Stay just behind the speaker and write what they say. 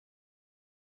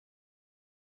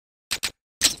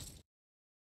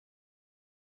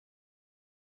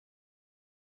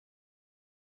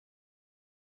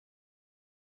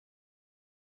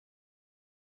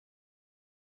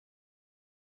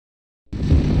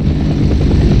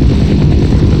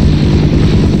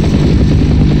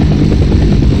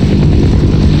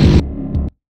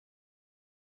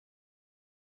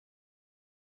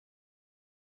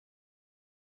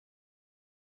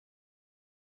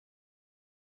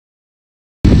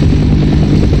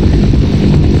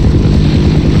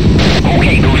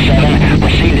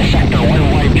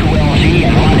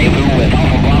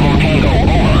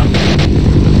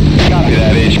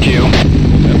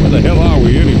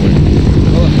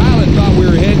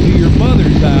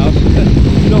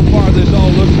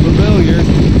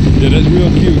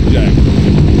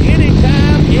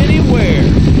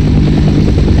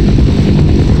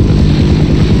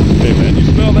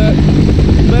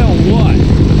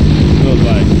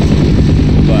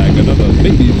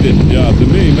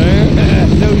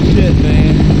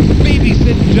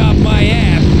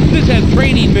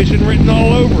suspicion written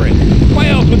all over it. Why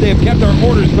else would they have kept our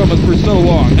orders from us for so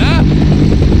long, huh?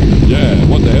 Yeah,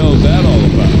 what the hell is that all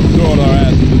about? Throwing our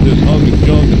asses in this hunk of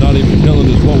junk and not even telling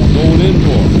us what we're going in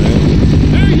for, man.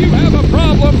 Do you have a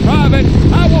problem, Private?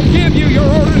 I will give you your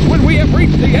orders when we have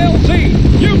reached the LZ.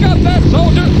 You got that,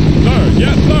 soldier? Sir,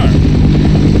 yes, sir.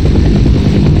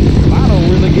 I don't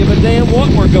really give a damn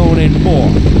what we're going in for,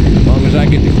 as long as I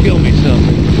get to kill me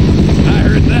something. I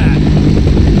heard that.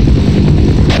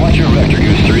 Watch your vector,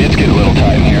 Goose 3. It's getting a little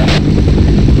tight in here.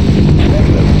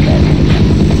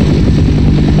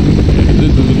 And if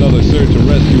this is another search and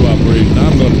rescue operation,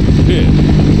 I'm gonna be pissed.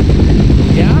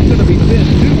 Yeah, I'm gonna be pissed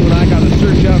too when I gotta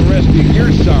search out and rescue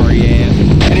your sorry ass.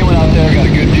 Anyone out there got a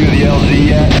good view of the LZ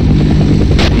yet?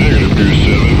 Negative, Goose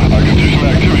 7. I can see some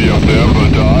activity up there,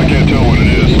 but I can't tell what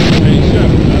it is. Hey,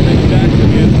 Shepard, I think Jackson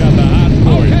here's got the hot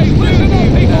story. Okay, listen up,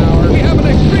 people. We have an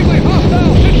extremely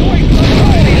hostile situation.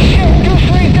 Goose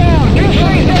 3's down! Goose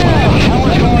 3's down!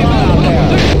 What's going on out there?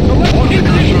 So let's What's get the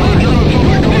Goose 7? You're not something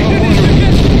going on with you.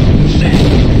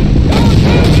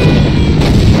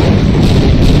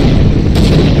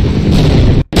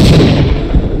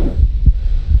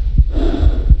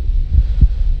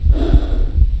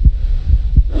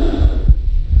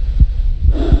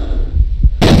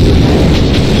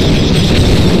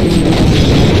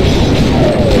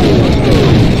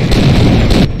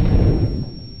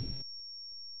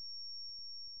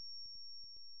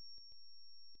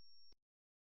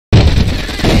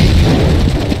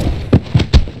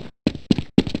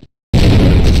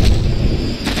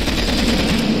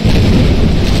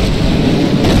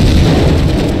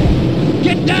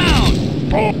 Get down!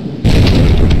 Oh.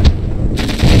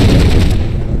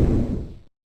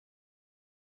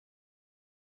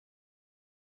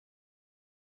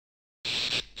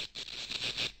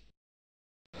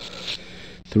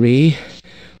 3,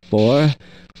 4,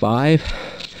 5.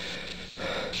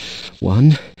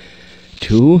 1,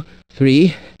 2,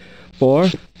 3, 4,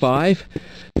 5.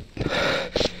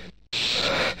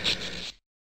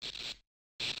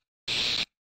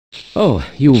 Oh,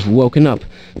 you've woken up.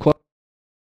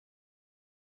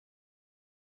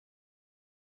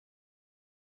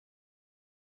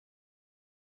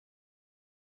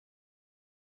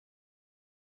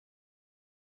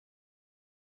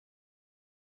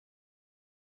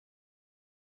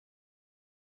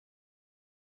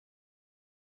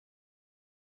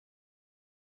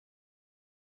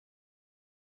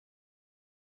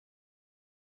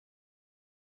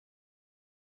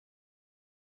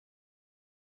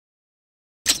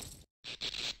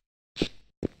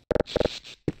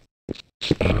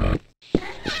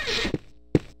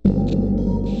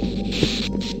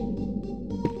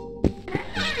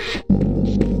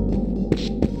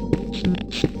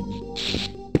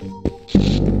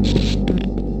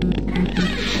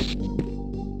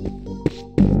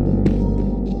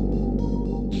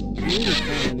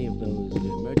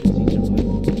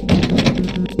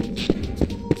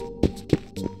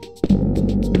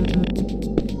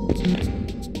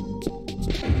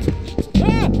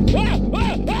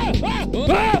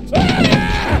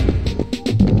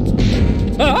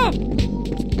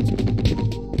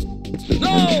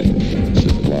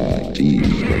 Supply team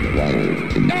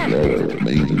required in lower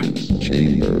maintenance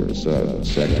chamber,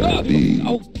 sector B.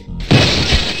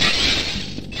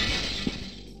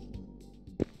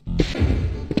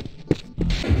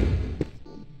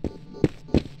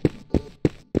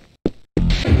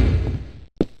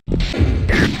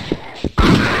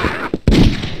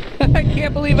 I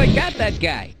can't believe I got that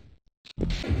guy.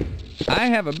 I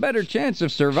have a better chance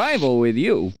of survival with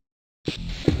you.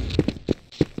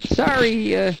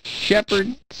 Sorry,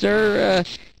 Shepard, sir.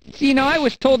 You know, I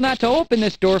was told not to open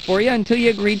this door for you until you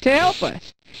agreed to help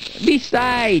us.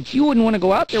 Besides, you wouldn't want to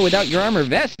go out there without your armor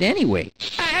vest anyway.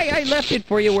 I left it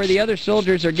for you where the other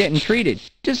soldiers are getting treated.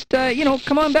 Just, you know,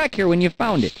 come on back here when you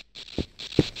found it.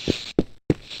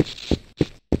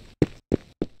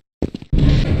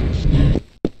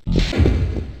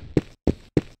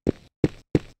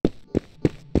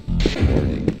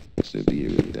 Warning, severe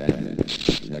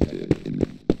damage detected in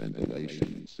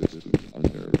ventilation system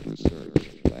under research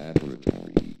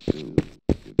laboratory 2.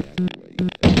 Evacuate.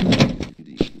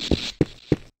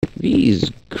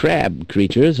 These crab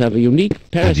creatures have a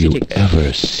unique parasitic... Have you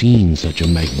ever seen such a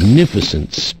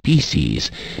magnificent species?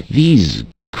 These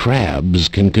crabs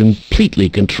can completely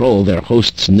control their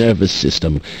host's nervous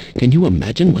system. Can you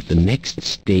imagine what the next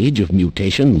stage of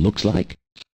mutation looks like?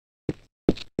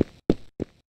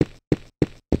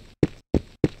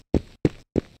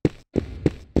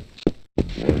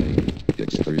 Warning,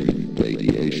 extreme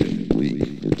radiation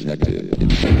leak detected in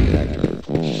reactor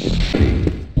hall.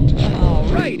 All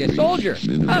right, need a soldier.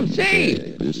 I'm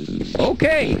saved.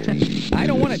 Okay. I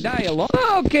don't want to die alone.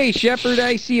 Okay, Shepard,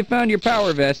 I see you found your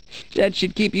power vest. That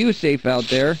should keep you safe out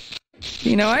there.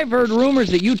 You know, I've heard rumors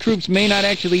that you troops may not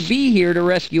actually be here to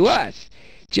rescue us.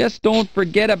 Just don't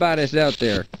forget about us out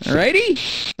there.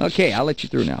 Alrighty? Okay, I'll let you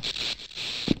through now.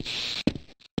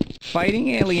 Fighting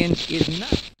aliens is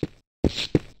not...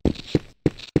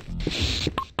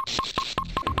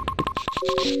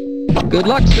 Good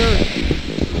luck, sir.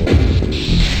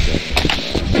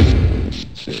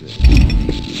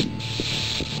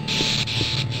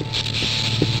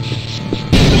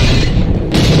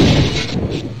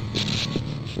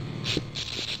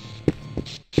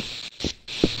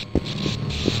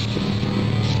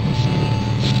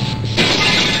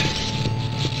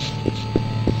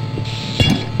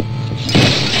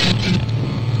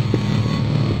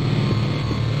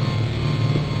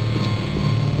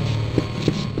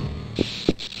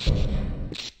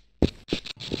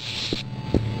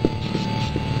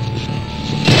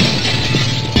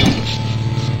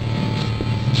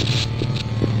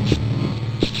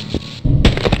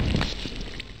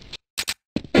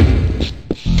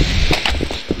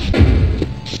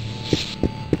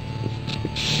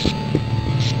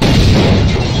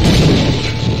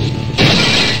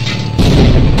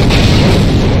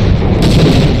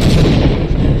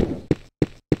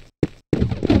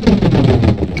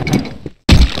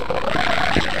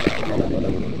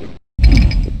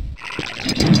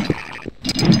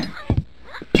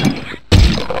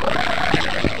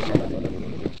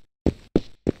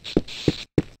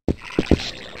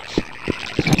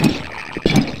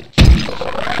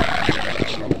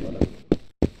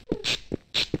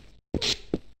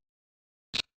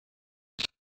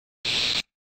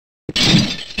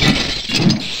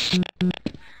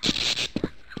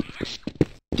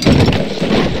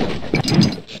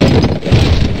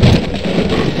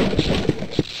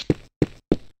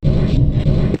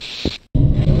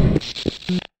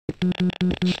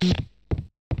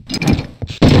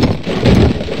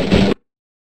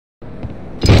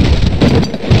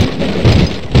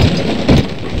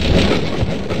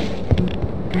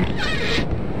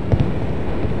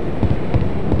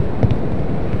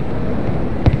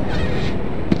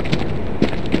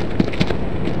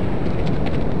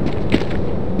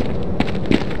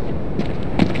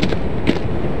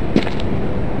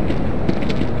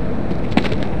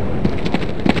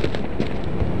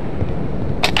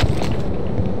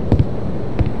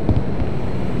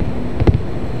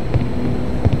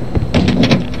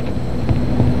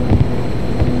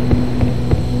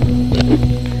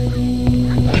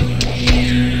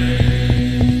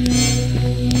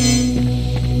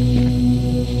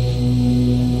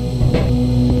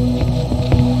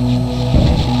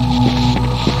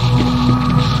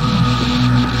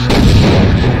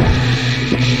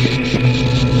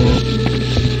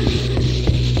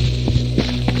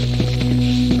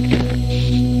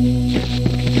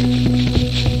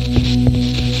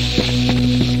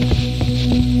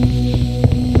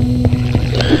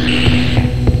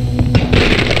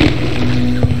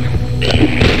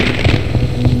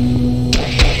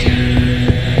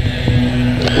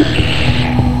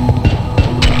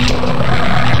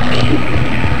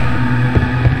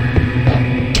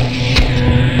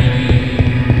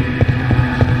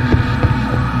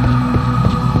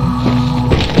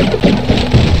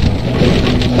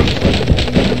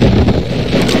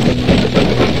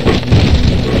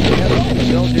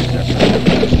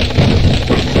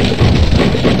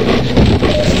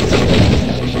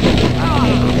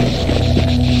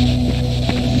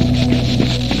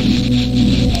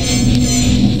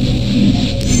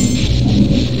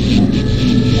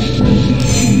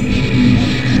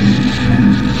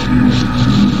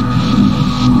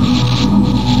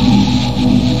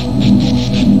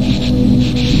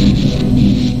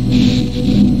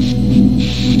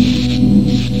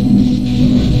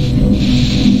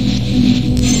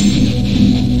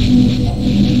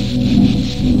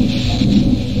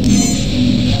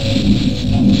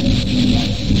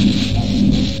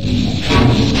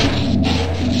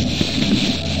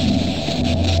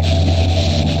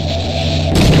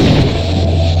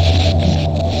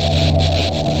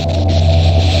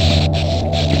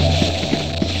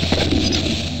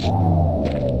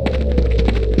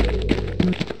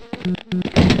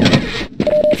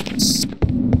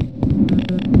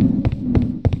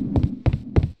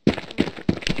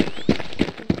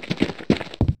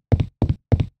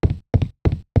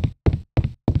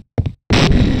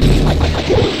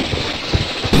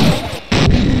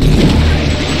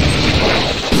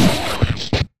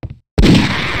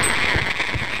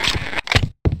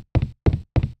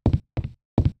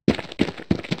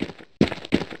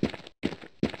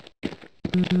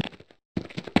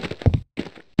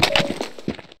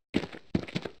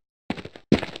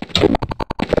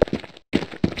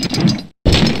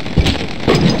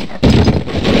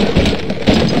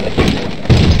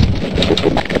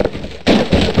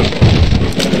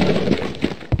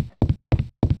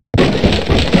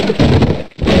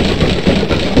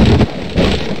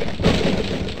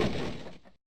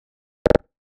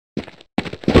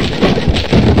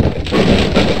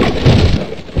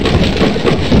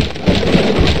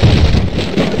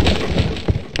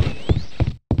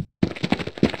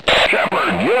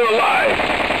 Shepard, you're alive.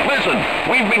 Listen,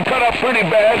 we've been cut up pretty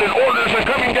bad and orders are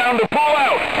coming down to pull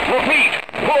out. Repeat,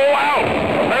 pull out.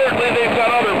 Apparently they've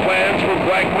got other plans for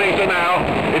Black Mesa now.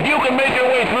 If you can make your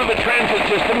way through the transit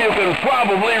system, you can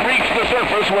probably reach the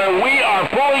surface where we are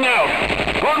pulling out.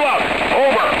 Good luck.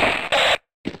 Over.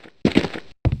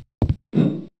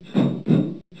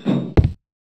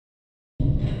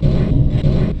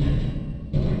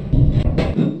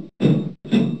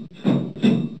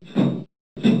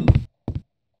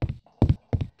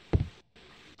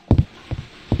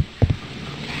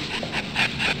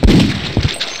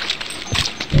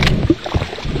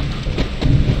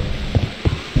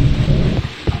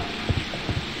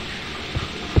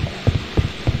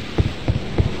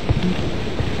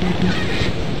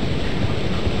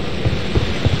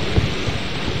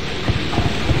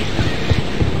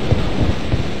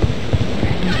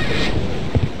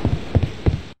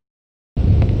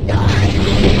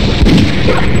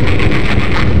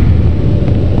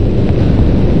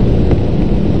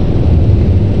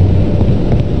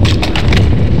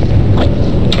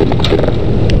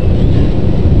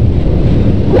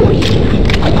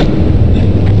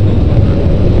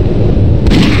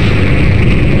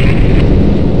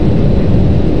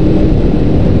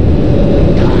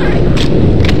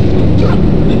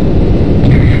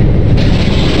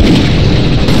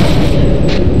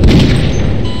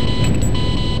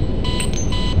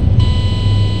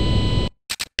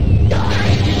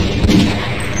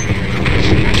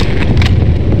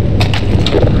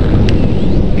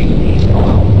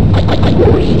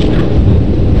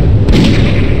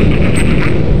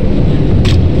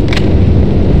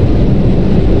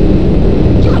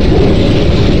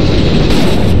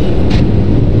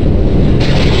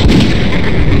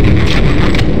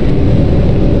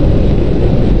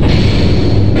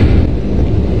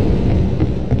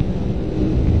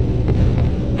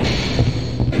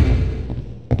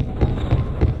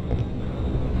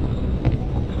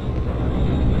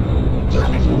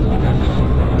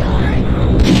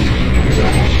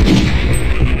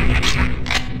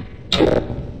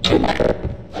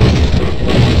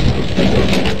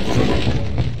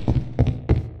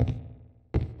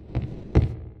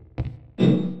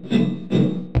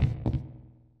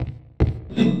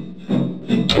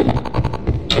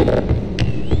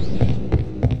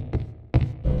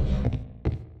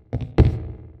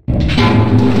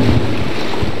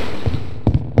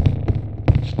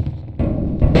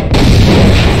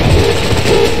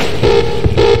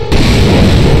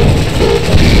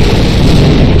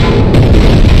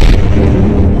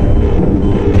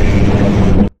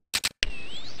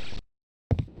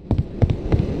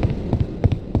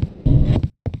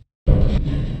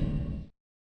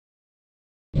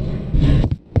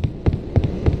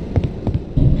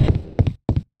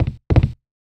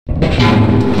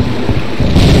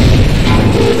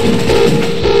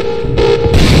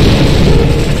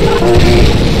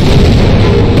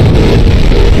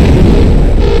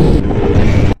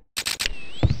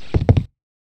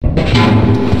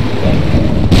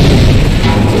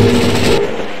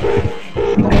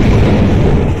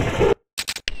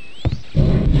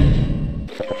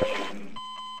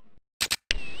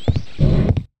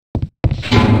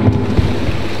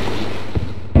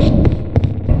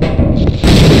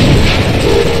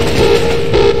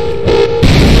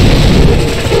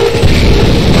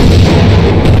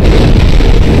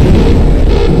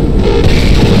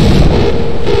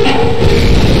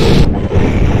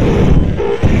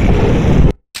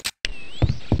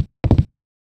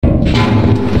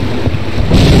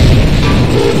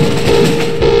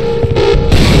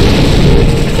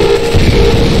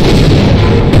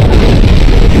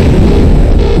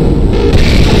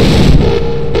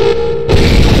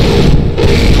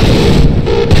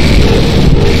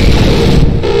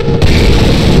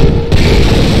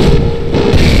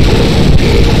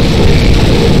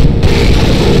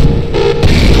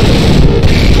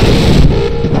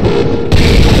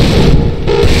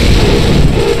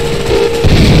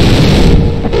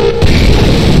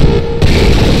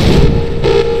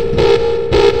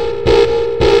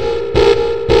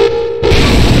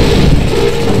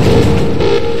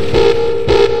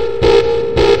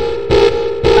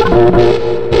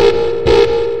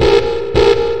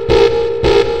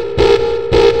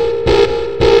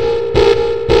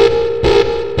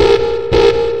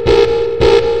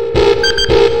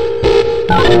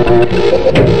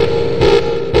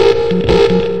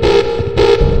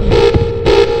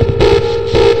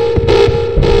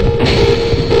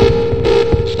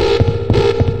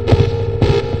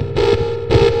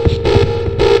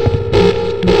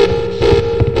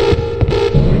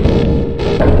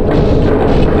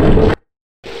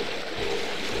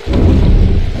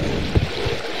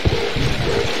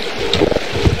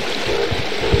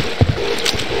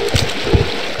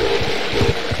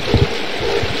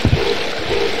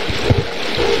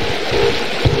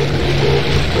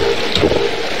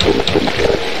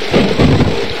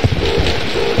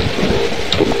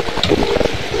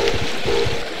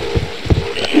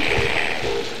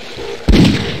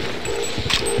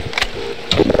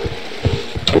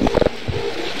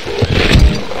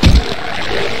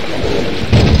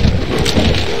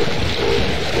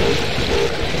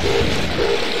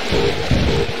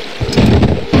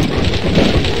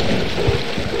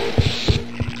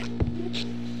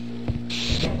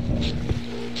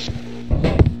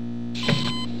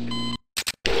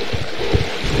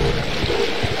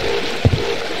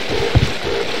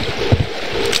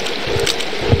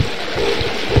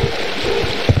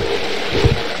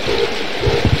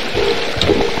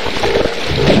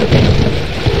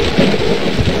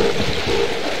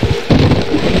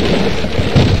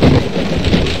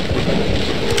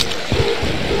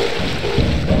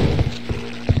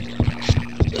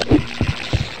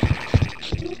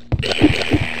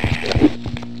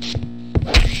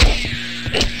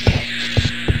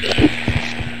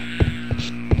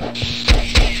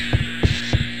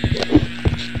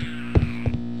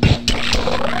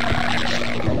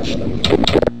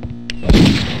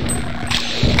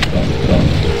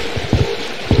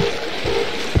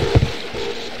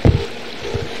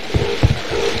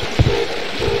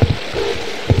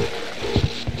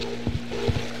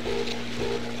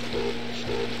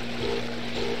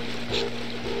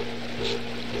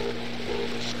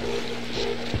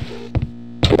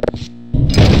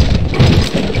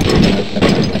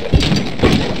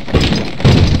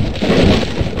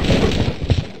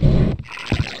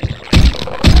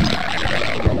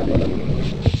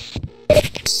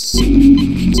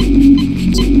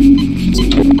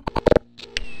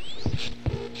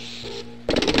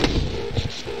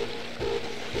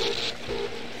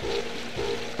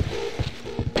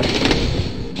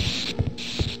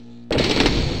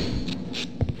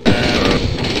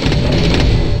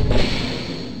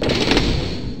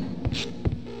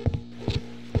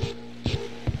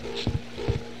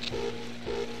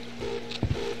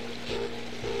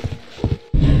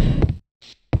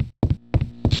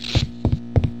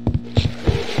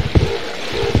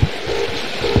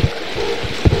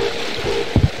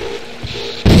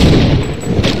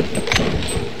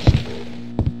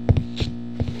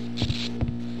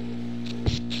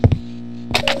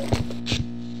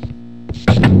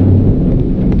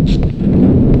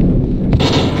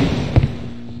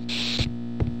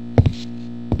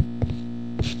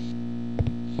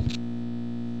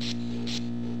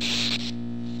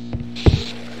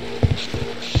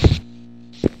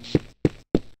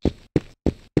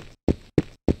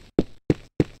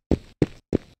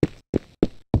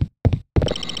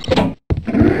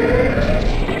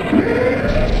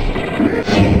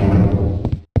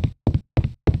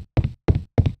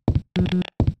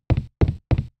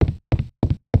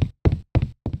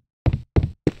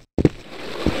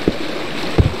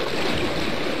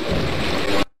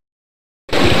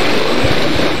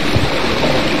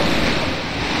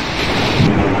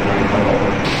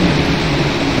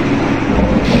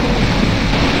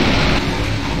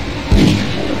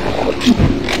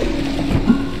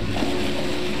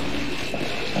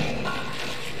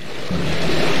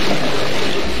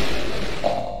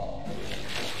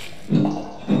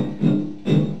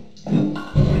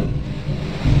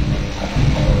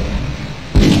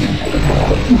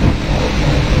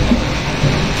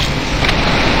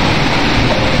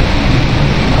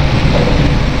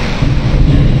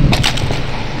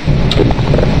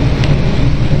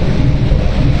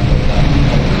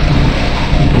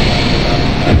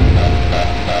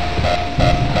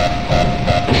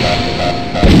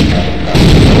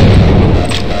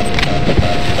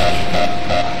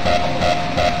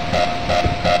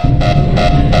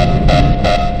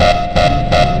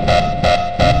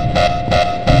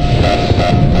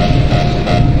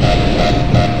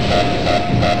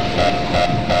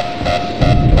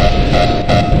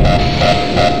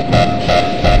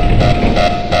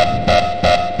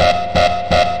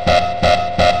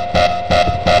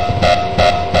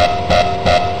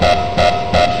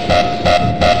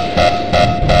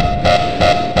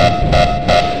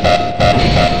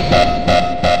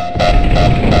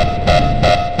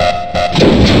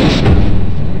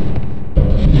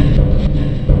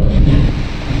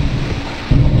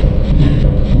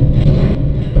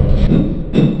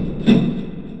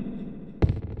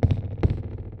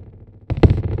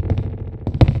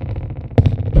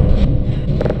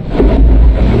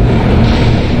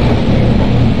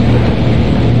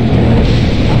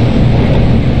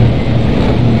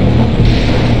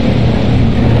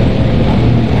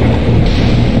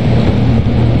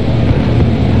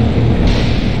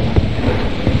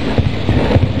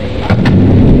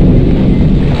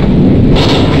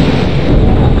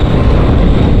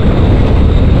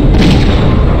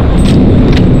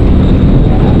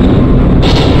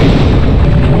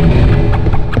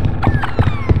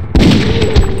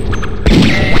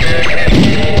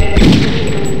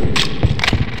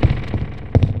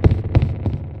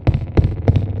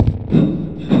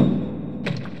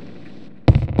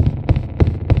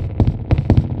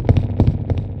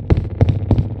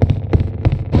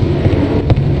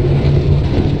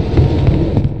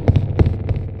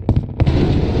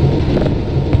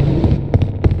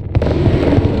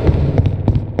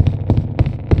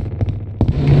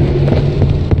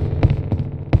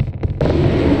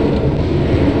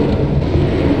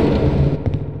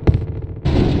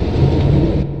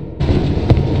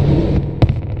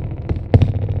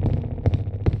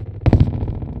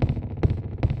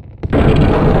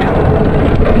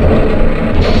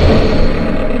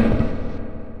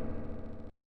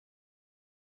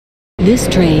 This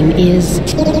train is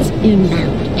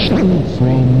inbound.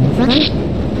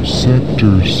 From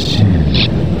Sector C.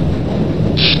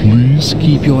 Please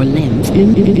Keep your limbs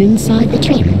inside the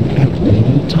train at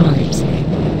all times.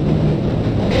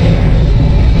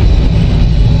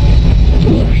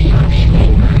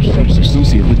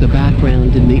 Associated with the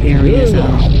background in the areas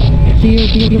of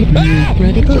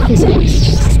theoretical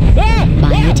physics,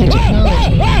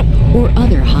 biotechnology, or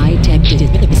other high-tech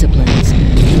disciplines.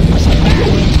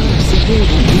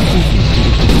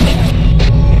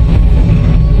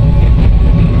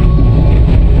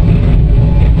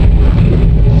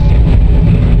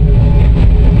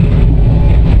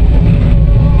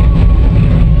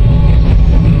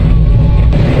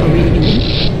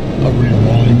 a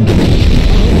reminder.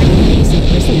 Basic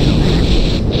personnel.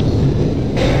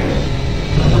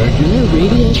 Regular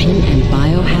radiation and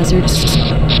biohazard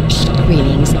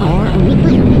screenings are a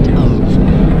requirement of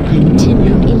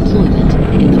continued employment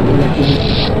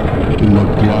in the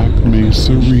Black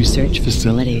Mesa research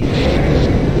facility. Do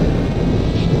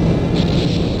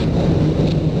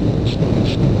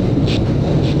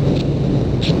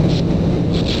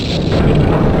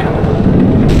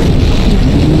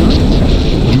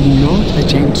not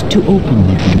attempt to open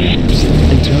the doors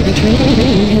Until the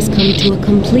train has come to a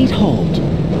complete halt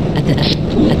at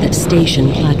the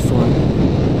station platform.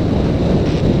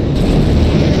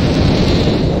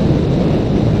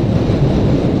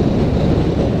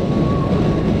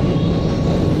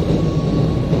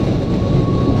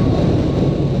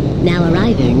 Now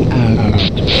arriving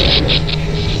at